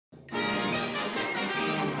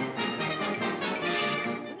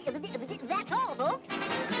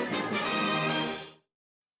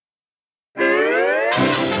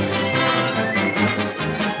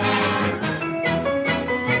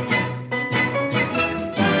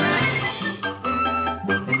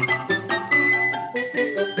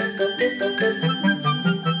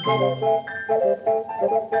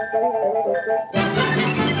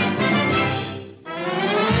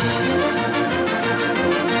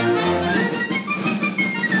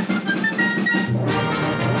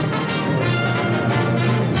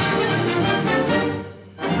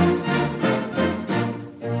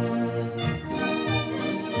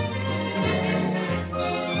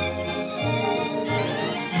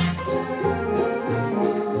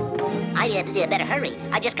better hurry.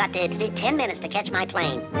 I just got 10 minutes to catch my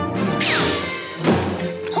plane.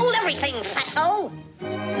 Hold everything, fatso!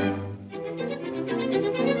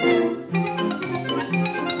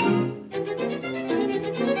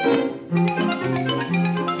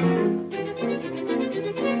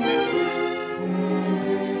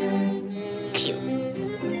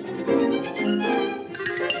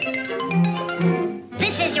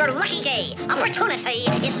 This is your lucky day. Opportunity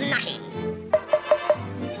is knocking.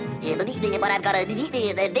 But I've got a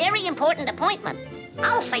very important appointment.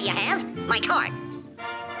 I'll say you have. My card.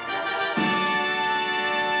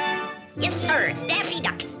 Yes, sir. Daffy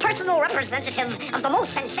Duck, personal representative of the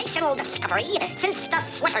most sensational discovery since the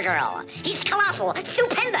Sweater Girl. He's colossal,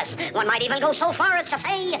 stupendous. One might even go so far as to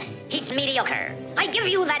say he's mediocre. I give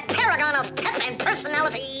you that paragon of pep and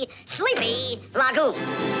personality, Sleepy Lagoon.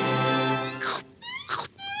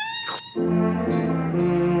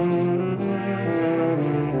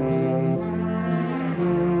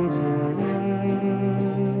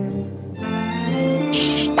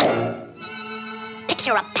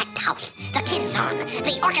 Picture a packed house. The kid's on.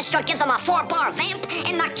 The orchestra gives him a 4-bar vamp,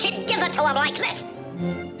 and the kid gives it to him like this.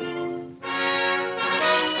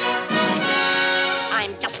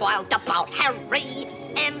 I'm just wild about Harry,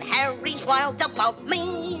 and Harry's wild about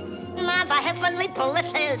me. Now the heavenly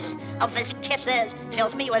blisses of his kisses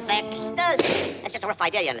fills me with ecstasy. That's just a rough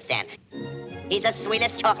idea, you understand. He's the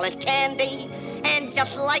sweetest chocolate candy, and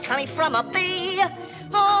just like honey from a bee.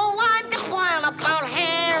 Oh, I'm just wild about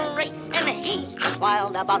Harry, and he's just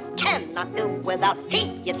wild about cannot do without.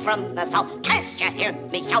 He is from the south. Can't you hear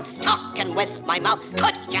me shout? Talking with my mouth.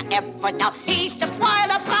 Could you ever doubt? He's just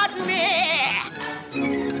wild about me.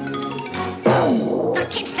 The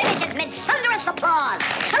kid finishes mid thunderous applause.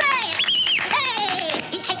 Hooray! Hey!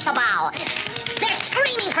 He takes a bow. They're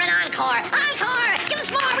screaming for an encore. Encore! Give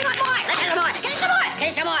us more! We want more! Let's have more! Give us some more! Give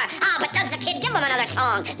us some more! Ah, but does the kid give him another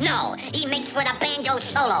song? No. He makes with a banjo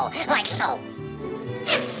solo, like so.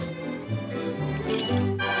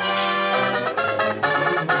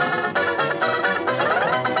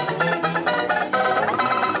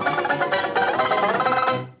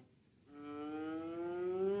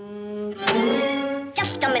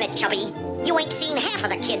 Just a minute, Chubby. You ain't seen half of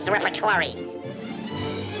the kid's repertoire.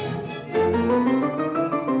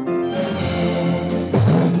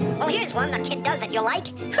 Well, here's one the kid does that you'll like.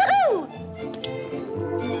 Hoo-hoo!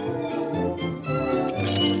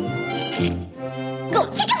 Go,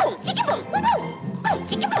 chicka-boom, chicka-boom, woo-boom! Boom,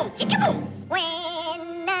 chicka-boom, chicka-boom! When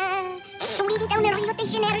sweetie down the Rio de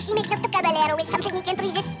Janeiro, she makes up the caballero with something he can't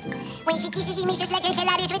resist. When she kisses him, he's just like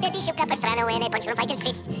enchiladas with a dish of capistrano and a punch from Fighter's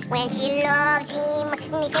fist. When she loves him,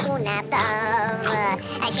 ni como una dove.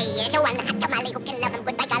 She is the one hot tamale who can love him.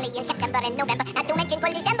 Goodbye, golly, in September and November. Not to mention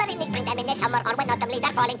cold December, in the springtime, in the summer, or when autumn leaves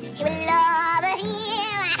are falling. She will love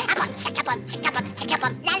him. A bum, shaka-bum, shaka-bum,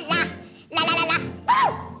 shaka-bum, la-la, la-la-la-la,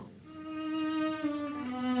 woo!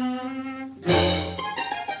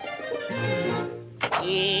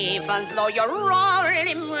 Even though you're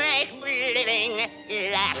already make me living,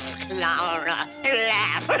 laugh, clown,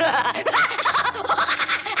 laugh.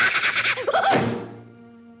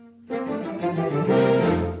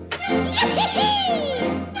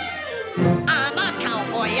 I'm a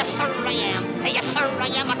cowboy, yes sir I am. Yes sir I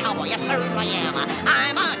am a cowboy, yes sir I am.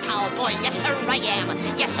 I'm a cowboy, yes sir I am.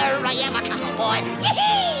 Yes sir I am a cowboy.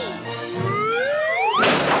 Yee-hee!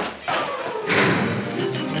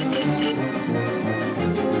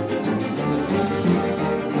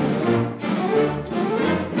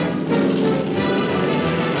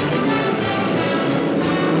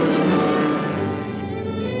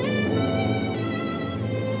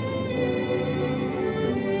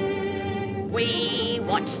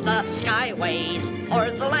 Watch the skyways o'er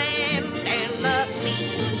the land and the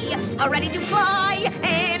sea, are ready to fly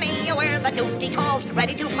anywhere the duty calls,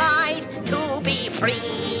 ready to fight to be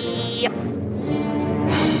free.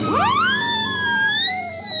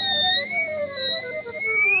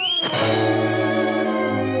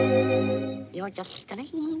 You're just an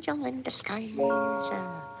angel in disguise, who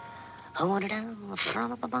wandered down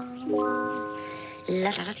from up above.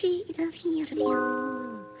 La-da-da-dee-da-dee-da-dee.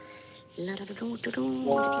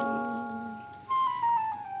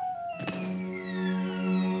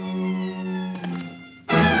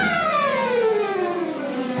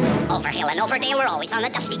 Over hill and over dale, we're always on the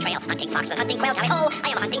dusty trail, hunting fox and hunting quail. Tally-ho, I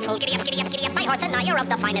am hunting full. Giddy up, giddy up, giddy up. My horse and I are of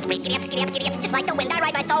the finest breed. Giddy up, giddy up, giddy up. Just like the wind, I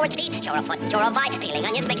ride my stalwart steed. Sure of foot, sure of eye. Peeling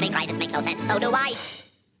onions make me cry. This makes no sense. So do I.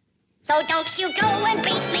 So don't you go and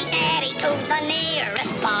beat me, Daddy, to the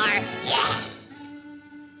nearest bar. Yeah.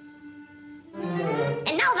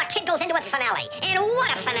 And now the kid goes into his finale. And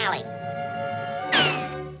what a finale!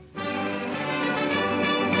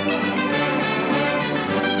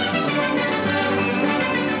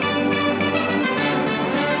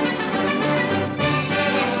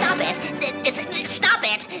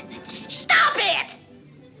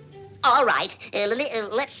 All right,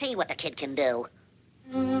 let's see what the kid can do.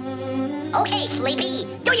 Okay, Sleepy,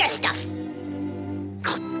 do your stuff.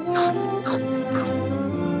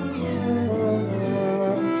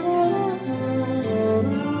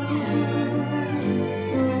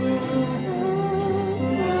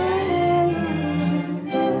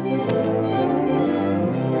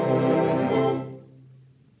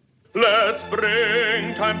 Let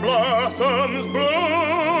springtime blossoms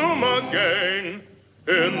bloom again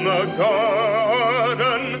in the garden.